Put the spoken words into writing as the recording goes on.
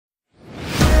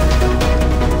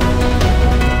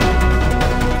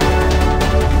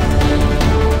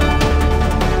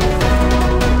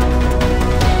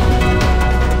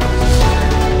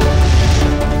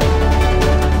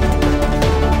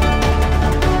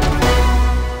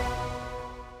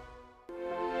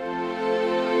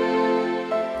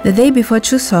The day before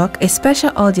Chuseok, a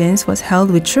special audience was held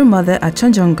with True Mother at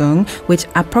Hyojeong, with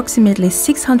approximately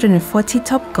 640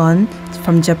 Top Gun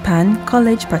from Japan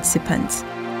college participants.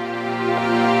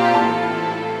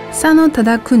 Sano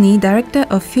Tadakuni, Director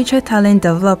of Future Talent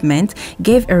Development,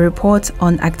 gave a report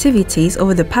on activities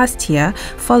over the past year,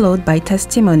 followed by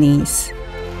testimonies.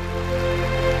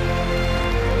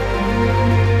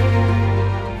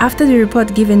 After the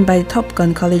report given by the Top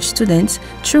Gun College students,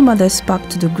 True Mother spoke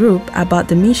to the group about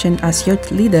the mission as youth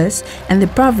leaders and the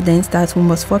providence that we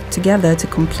must work together to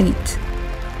complete.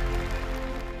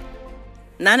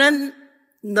 나는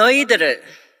너희들을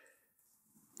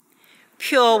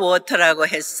퓨어 워터라고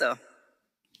했어.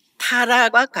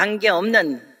 타락과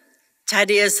관계없는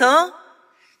자리에서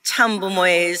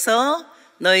참부모에서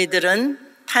너희들은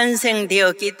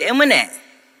탄생되었기 때문에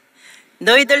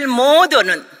너희들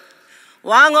모두는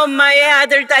왕엄마의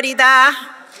아들, 딸이다.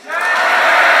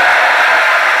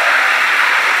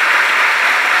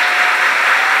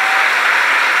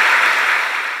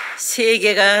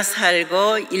 세계가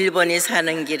살고 일본이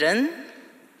사는 길은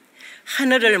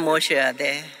하늘을 모셔야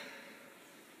돼.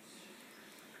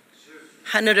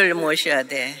 하늘을 모셔야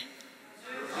돼.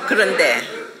 그런데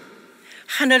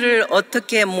하늘을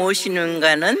어떻게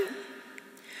모시는가는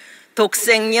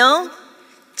독생녀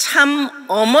참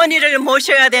어머니를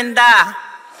모셔야 된다.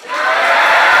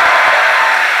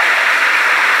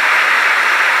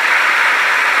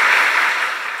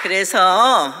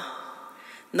 그래서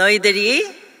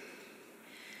너희들이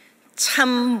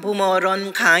참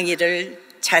부모론 강의를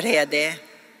잘해야 돼.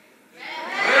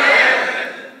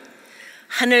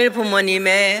 하늘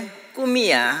부모님의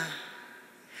꿈이야,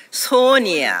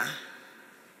 소원이야.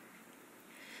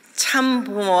 참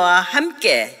부모와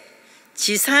함께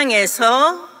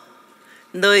지상에서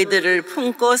너희들을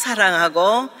품고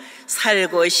사랑하고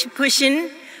살고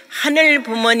싶으신 하늘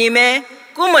부모님의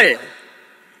꿈을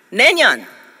내년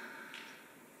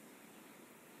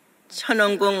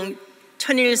천원궁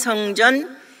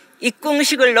천일성전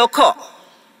입궁식을 놓고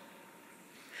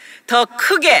더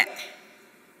크게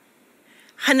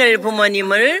하늘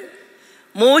부모님을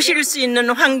모실 수 있는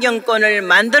환경권을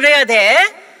만들어야 돼.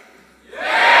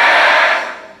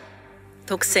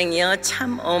 독생이여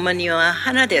참 어머니와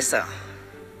하나 돼서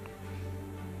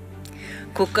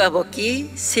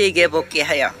국가복귀,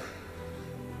 세계복귀하여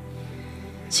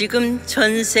지금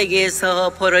전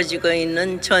세계에서 벌어지고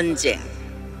있는 전쟁,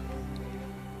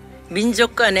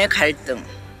 민족 간의 갈등,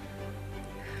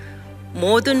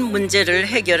 모든 문제를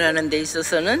해결하는 데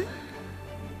있어서는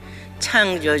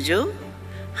창조주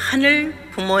하늘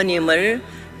부모님을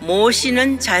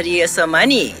모시는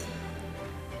자리에서만이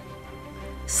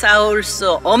싸울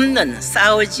수 없는,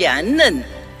 싸우지 않는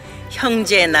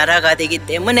형제 나라가 되기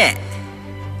때문에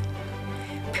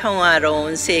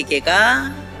평화로운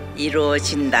세계가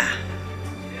이루어진다.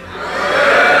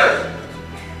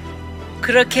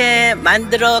 그렇게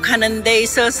만들어 가는 데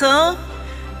있어서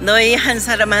너희 한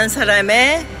사람 한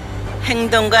사람의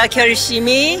행동과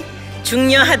결심이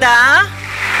중요하다.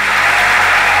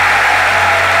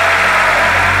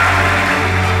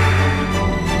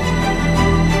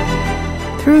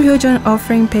 Through Hyojeong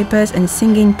offering papers and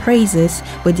singing praises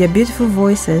with their beautiful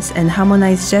voices and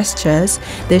harmonized gestures,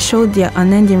 they showed their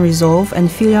unending resolve and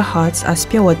filial hearts as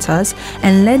pure waters,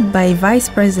 and led by Vice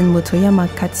President Motoyama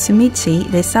Katsumichi,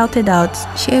 they shouted out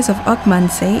shares of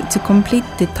Okmansei to complete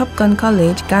the Top Gun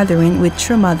College gathering with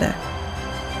True Mother.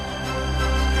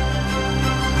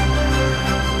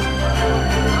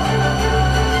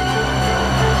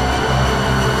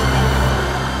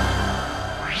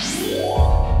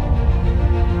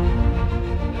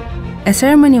 A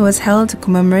ceremony was held to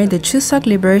commemorate the Chuseok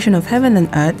liberation of heaven and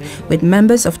earth with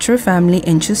members of True Family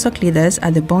and Chuseok leaders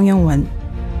at the Bongyong-won.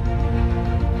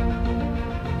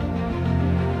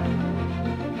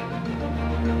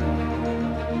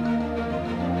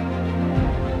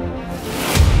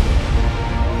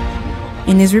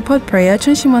 In his report prayer,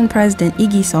 Cheon President Lee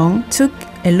Gi-sung took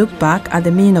a look back at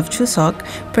the meaning of Chuseok,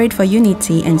 prayed for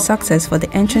unity and success for the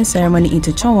entrance ceremony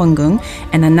into Cheonwongung,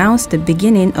 and announced the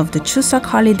beginning of the Chuseok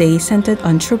holiday centered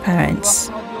on true parents.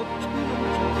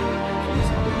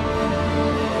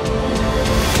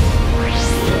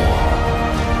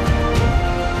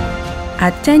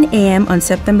 At 10 a.m. on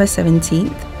September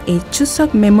 17th, a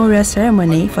Chuseok memorial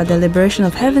ceremony for the liberation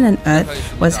of heaven and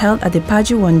earth was held at the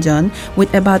Paju Wonjeon,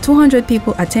 with about 200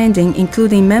 people attending,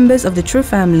 including members of the True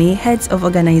Family, heads of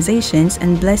organizations,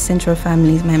 and Blessed Central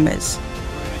Family members.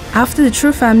 After the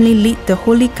True family lit the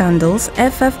holy candles,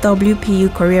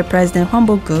 FFWPU Korea President Hwang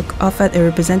Bo-guk offered a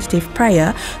representative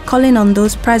prayer, calling on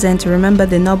those present to remember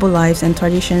the noble lives and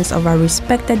traditions of our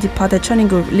respected departed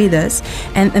Cheon leaders,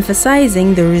 and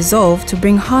emphasizing the resolve to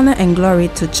bring honor and glory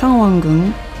to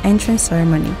Cheon entrance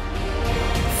ceremony.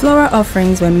 Floral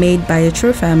offerings were made by the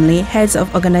True family, heads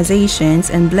of organizations,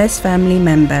 and blessed family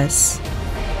members.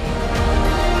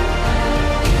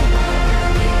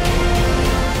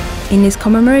 In his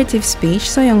commemorative speech,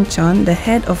 Cheon, the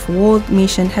head of World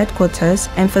Mission Headquarters,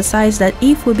 emphasized that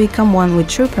if we become one with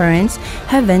true parents,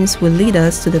 heavens will lead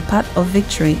us to the path of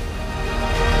victory.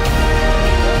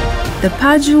 The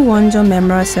Paju Wonjeon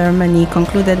memorial ceremony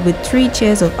concluded with 3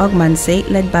 cheers of Ogmanse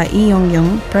led by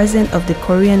Hyojeong, president of the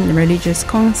Korean Religious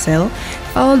Council,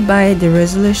 followed by the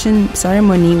resolution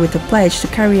ceremony with a pledge to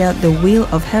carry out the will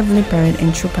of Heavenly Parent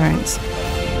and True Parents.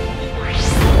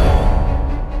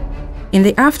 In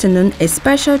the afternoon, a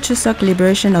special Chuseok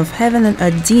Liberation of Heaven and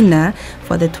Earth dinner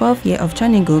for the 12th year of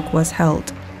Cheon was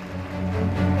held.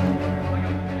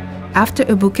 After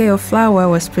a bouquet of flowers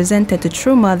was presented to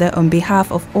True Mother on behalf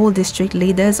of all district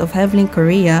leaders of Heavenly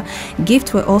Korea,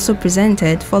 gifts were also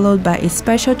presented, followed by a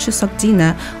special Chuseok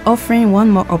dinner offering one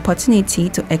more opportunity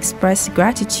to express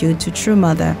gratitude to True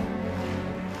Mother.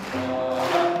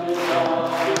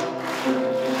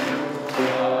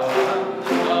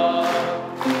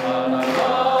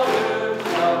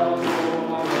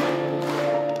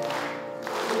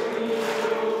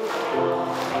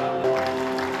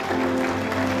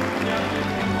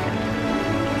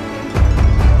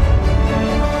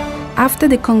 After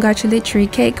the congratulatory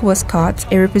cake was cut,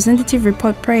 a representative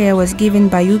report prayer was given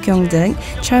by Hyojeong,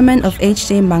 chairman of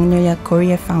ICHJA Magnolia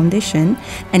Korea Foundation,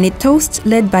 and a toast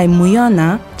led by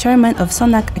Muyona, chairman of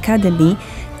Sonak Academy.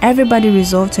 Everybody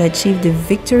resolved to achieve the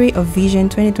victory of Vision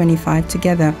 2025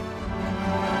 together.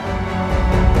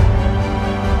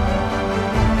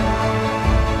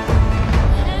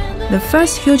 The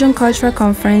first Hyojeong Cultural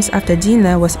Conference after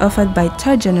dinner was offered by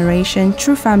 3rd generation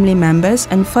True family members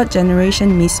and 4th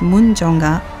generation Miss Moon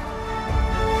Jong-ga.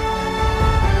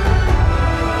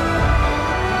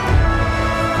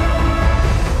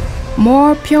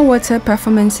 More pure water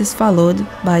performances followed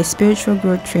by spiritual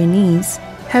growth trainees,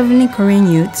 Heavenly Korean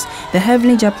youths, the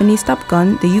Heavenly Japanese Top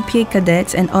Gun, the UPA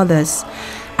cadets, and others.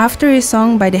 After a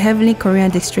song by the Heavenly Korean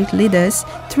district leaders,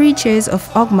 3 cheers of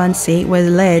Ogmanse were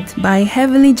led by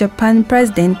Heavenly Japan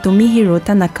President Tomihiro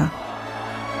Tanaka.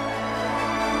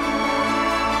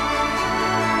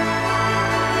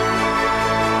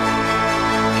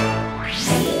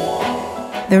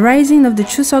 The rising of the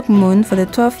Chuseok moon for the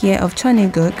 12th year of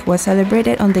Cheon was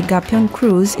celebrated on the Gapyeong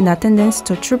cruise in attendance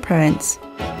to True Parents.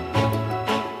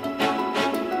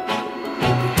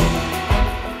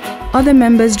 Other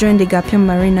members joined the Gapyeong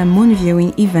Marina moon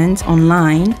viewing event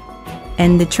online,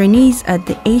 and the trainees at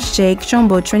the ICHJA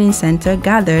Cheon Training Center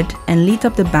gathered and lit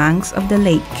up the banks of the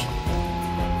lake.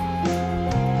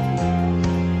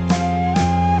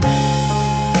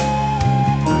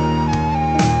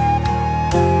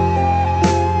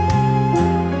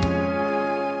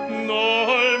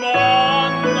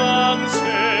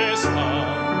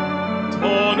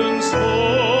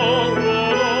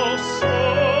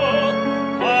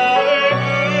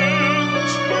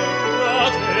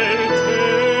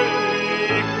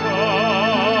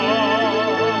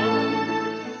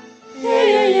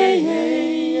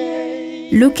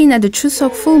 Looking at the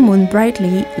Chuseok full moon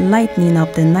brightly lighting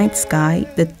up the night sky,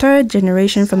 the 3rd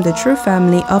generation from the True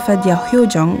family offered their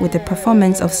Hyojeong with a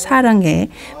performance of Saranghae,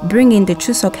 bringing the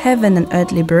Chuseok Heaven and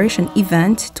Earth Liberation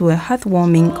event to a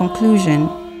heartwarming conclusion.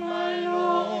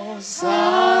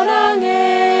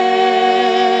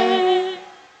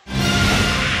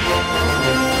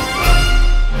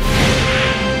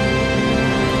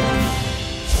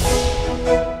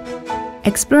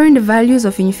 Exploring the values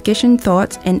of unification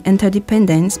thought and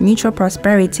interdependence, mutual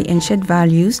prosperity, and shared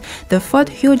values, the 4th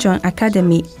Hyojeong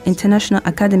Academy International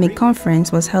Academic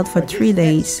Conference was held for 3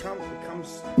 days.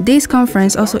 This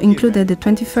conference also included the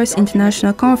 21st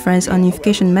International Conference on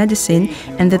Unification Medicine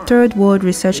and the 3rd World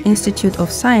Research Institute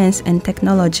of Science and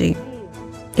Technology.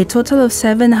 A total of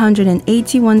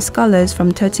 781 scholars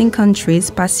from 13 countries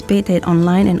participated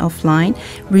online and offline,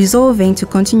 resolving to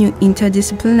continue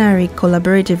interdisciplinary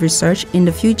collaborative research in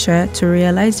the future to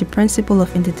realize the principle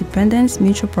of interdependence,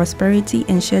 mutual prosperity,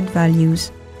 and shared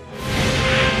values.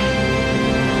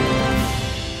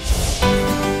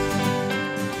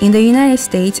 In the United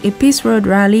States, a Peace Road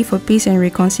rally for peace and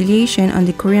reconciliation on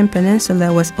the Korean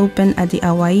Peninsula was opened at the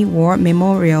Hawaii War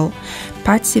Memorial.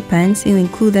 Participants, who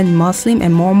included Muslim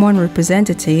and Mormon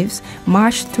representatives,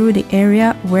 marched through the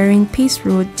area wearing Peace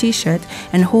Road t-shirts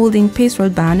and holding Peace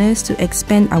Road banners to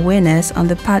expand awareness on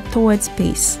the path towards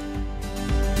peace.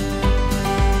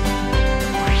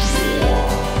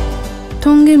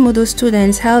 Tongil Moodo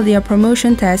students held their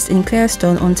promotion test in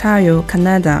Clearstone, Ontario,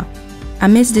 Canada.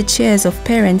 Amidst the cheers of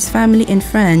parents, family and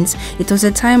friends, it was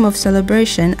a time of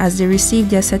celebration as they received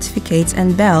their certificates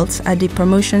and belts at the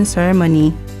promotion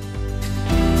ceremony.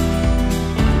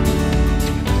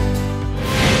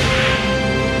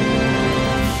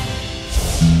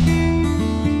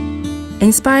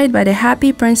 Inspired by the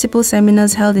Happy Principle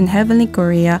seminars held in Heavenly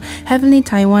Korea, Heavenly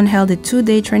Taiwan held a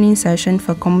 2-day training session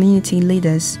for community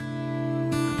leaders.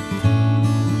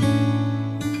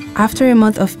 After a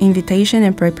month of invitation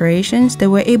and preparations, they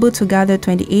were able to gather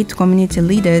 28 community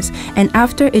leaders, and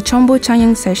after a Chombo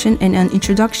Chanyang session and an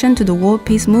introduction to the World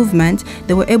Peace Movement,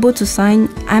 they were able to sign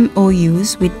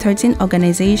MOUs with 13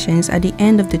 organizations at the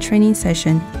end of the training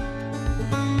session.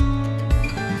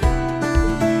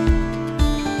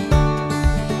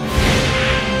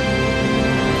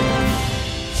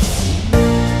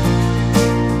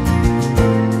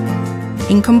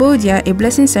 In Cambodia, a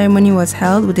blessing ceremony was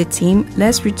held with the theme,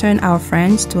 "Let's Return Our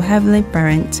Friends to Heavenly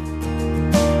Parent."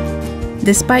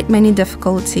 Despite many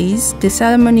difficulties, the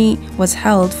ceremony was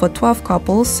held for 12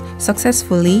 couples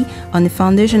successfully on the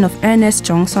foundation of Ernest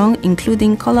Jongsong,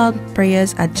 including call-out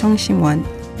prayers at Chongsimwon.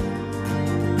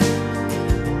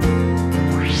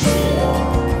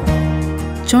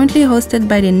 Jointly hosted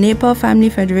by the Nepal Family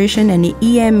Federation and the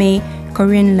EMA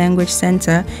Korean Language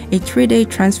Center, a 3-day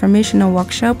transformational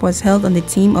workshop was held on the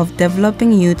theme of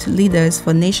developing youth leaders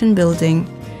for nation building.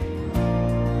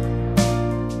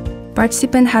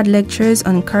 Participants had lectures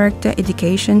on character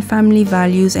education, family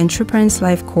values, and True Parents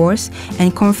Life course,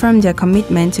 and confirmed their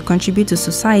commitment to contribute to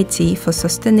society for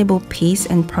sustainable peace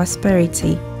and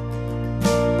prosperity.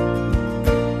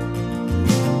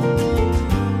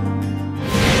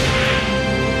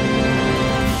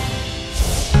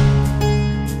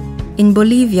 In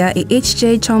Bolivia, a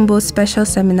ICHJA Chombo special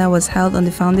seminar was held on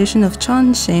the foundation of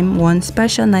Chongsimwon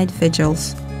Special Night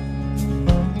Vigils.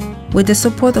 With the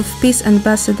support of Peace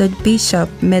Ambassador Bishop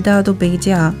Medado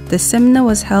Beidia, the seminar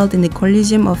was held in the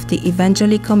Coliseum of the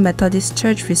Evangelical Methodist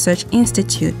Church Research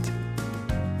Institute.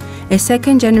 A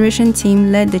second-generation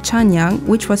team led the Chanyang,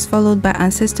 which was followed by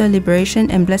ancestor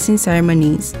liberation and blessing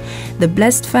ceremonies. The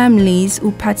blessed families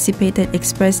who participated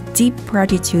expressed deep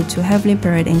gratitude to Heavenly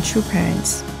Parent and True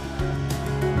Parents.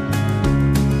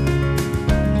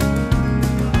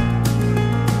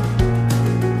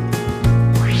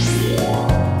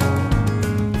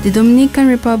 The Dominican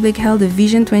Republic held a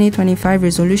Vision 2025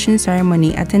 resolution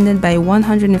ceremony attended by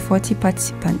 140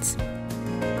 participants.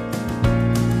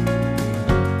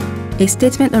 A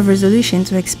statement of resolution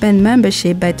to expand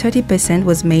membership by 30%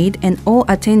 was made, and all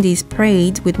attendees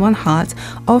prayed with one heart,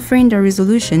 offering the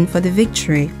resolution for the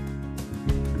victory.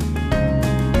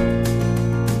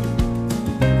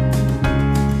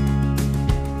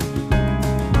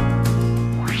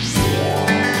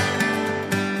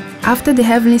 After the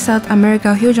Heavenly South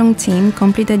America Hyojeong team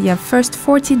completed their first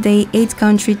 40-day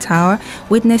 8-country tour,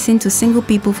 witnessing to single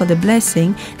people for the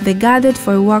blessing, they gathered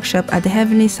for a workshop at the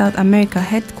Heavenly South America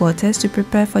headquarters to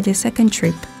prepare for their second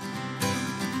trip.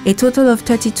 A total of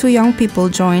 32 young people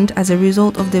joined as a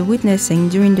result of the witnessing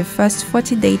during the first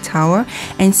 40-day tour,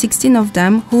 and 16 of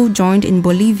them who joined in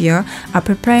Bolivia are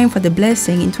preparing for the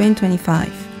blessing in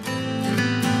 2025.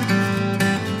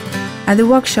 At the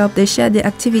workshop, they shared the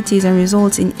activities and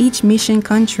results in each mission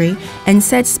country and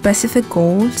set specific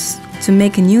goals to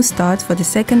make a new start for the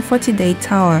second 40-day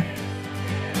tour.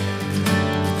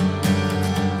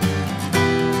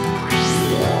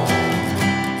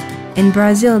 In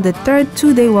Brazil, the third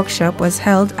 2-day workshop was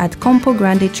held at Campo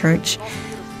Grande Church,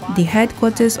 the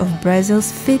headquarters of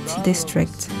Brazil's 5th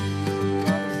district.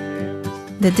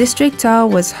 The district tour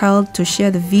was held to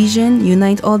share the vision,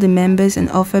 unite all the members, and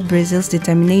offer Brazil's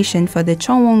determination for the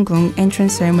Cheon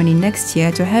entrance ceremony next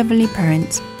year to Heavenly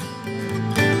Parent.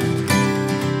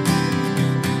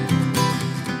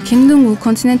 Kim Dong-woo,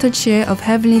 Continental Chair of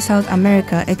Heavenly South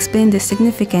America, explained the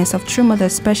significance of True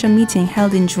Mother's special meeting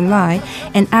held in July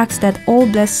and asked that all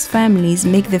blessed families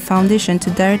make the foundation to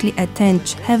directly attend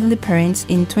Heavenly Parents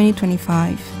in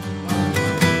 2025.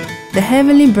 The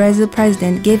Heavenly Brazil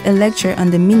president gave a lecture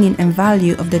on the meaning and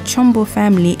value of the Chombo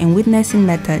family and witnessing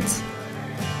methods.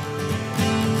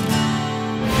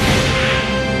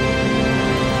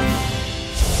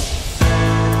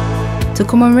 To To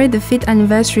commemorate the 5th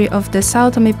anniversary of the Sao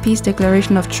Tome Peace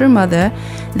Declaration of True Mother,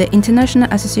 the International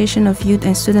Association of Youth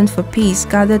and Students for Peace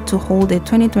gathered to hold a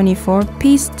 2024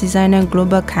 Peace Designer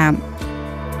Global Camp.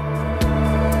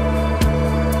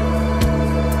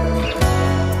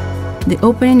 The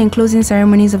opening and closing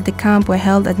ceremonies of the camp were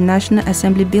held at the National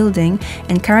Assembly Building,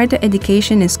 and character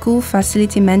education and school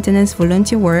facility maintenance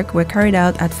volunteer work were carried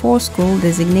out at 4 schools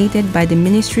designated by the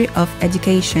Ministry of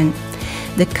Education.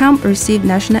 The camp received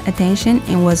national attention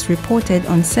and was reported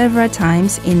on several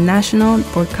times in national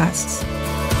broadcasts.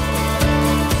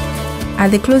 At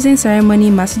the closing ceremony,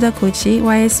 Masuda Kochi,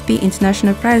 YSP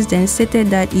International President, stated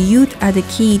that youth are the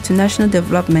key to national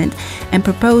development and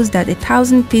proposed that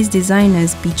 1,000 peace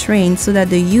designers be trained so that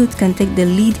the youth can take the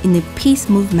lead in the peace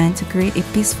movement to create a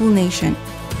peaceful nation.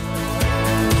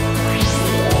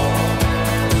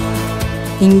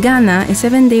 In Ghana, a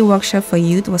 7-day workshop for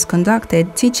youth was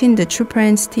conducted teaching the True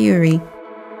Parents theory.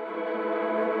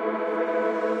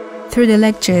 Through the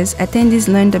lectures, attendees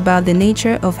learned about the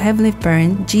nature of Heavenly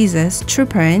Parent, Jesus, True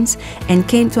Parents, and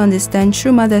came to understand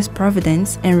True Mother's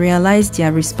providence and realized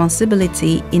their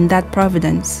responsibility in that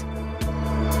providence.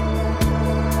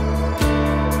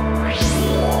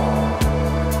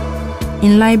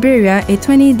 In Liberia, a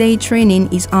 20-day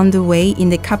training is underway in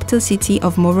the capital city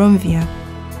of Monrovia.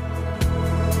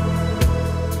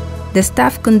 The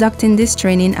staff conducting this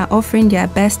training are offering their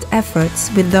best efforts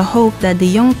with the hope that the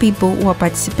young people who are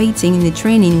participating in the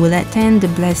training will attain the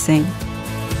blessing.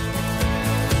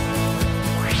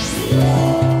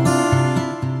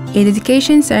 A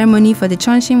dedication ceremony for the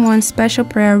Cheon Special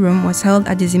Prayer Room was held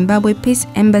at the Zimbabwe Peace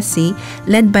Embassy,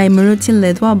 led by Muroti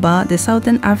Ledwaba, the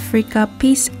Southern Africa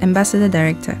Peace Ambassador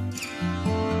Director.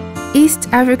 East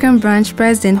African Branch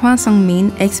President Hwang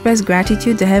Sung-min expressed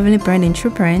gratitude to Heavenly Parent and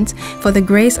True Parents for the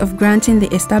grace of granting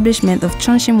the establishment of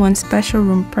Cheon Special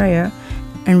Room Prayer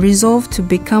and resolved to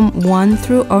become one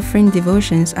through offering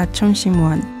devotions at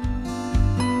Cheon.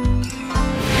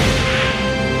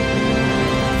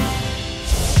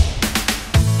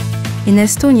 In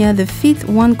Estonia, the 5th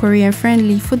One Korean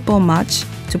friendly football match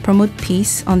to promote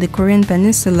peace on the Korean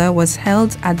peninsula was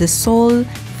held at the Seoul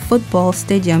Football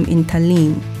Stadium in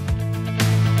Tallinn.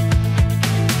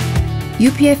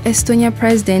 UPF Estonia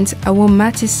President Awo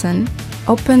Mattison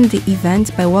opened the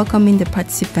event by welcoming the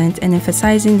participants and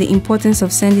emphasizing the importance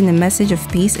of sending a message of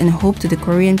peace and hope to the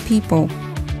Korean people.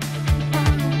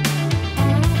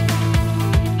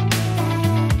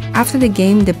 After the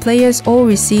game, the players all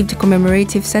received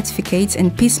commemorative certificates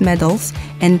and peace medals,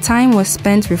 and time was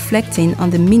spent reflecting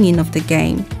on the meaning of the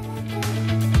game.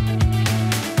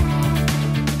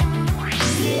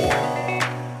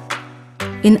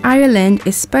 In Ireland,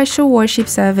 a special worship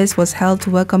service was held to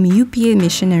welcome UPA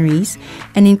missionaries,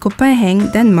 and in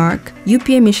Copenhagen, Denmark,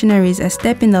 UPA missionaries are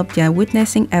stepping up their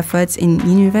witnessing efforts in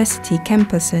university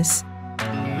campuses.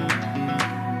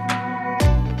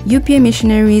 UPA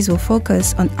missionaries will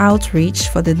focus on outreach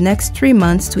for the next 3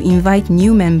 months to invite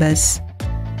new members.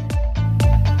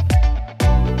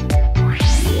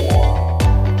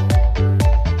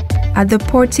 At the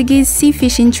Portuguese sea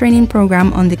fishing training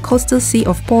program on the coastal sea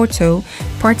of Porto,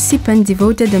 participants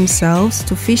devoted themselves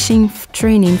to fishing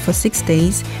training for 6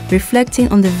 days, reflecting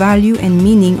on the value and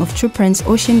meaning of True Parents'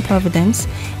 ocean providence,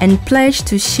 and pledged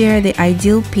to share the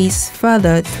ideal peace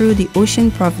further through the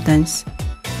ocean providence.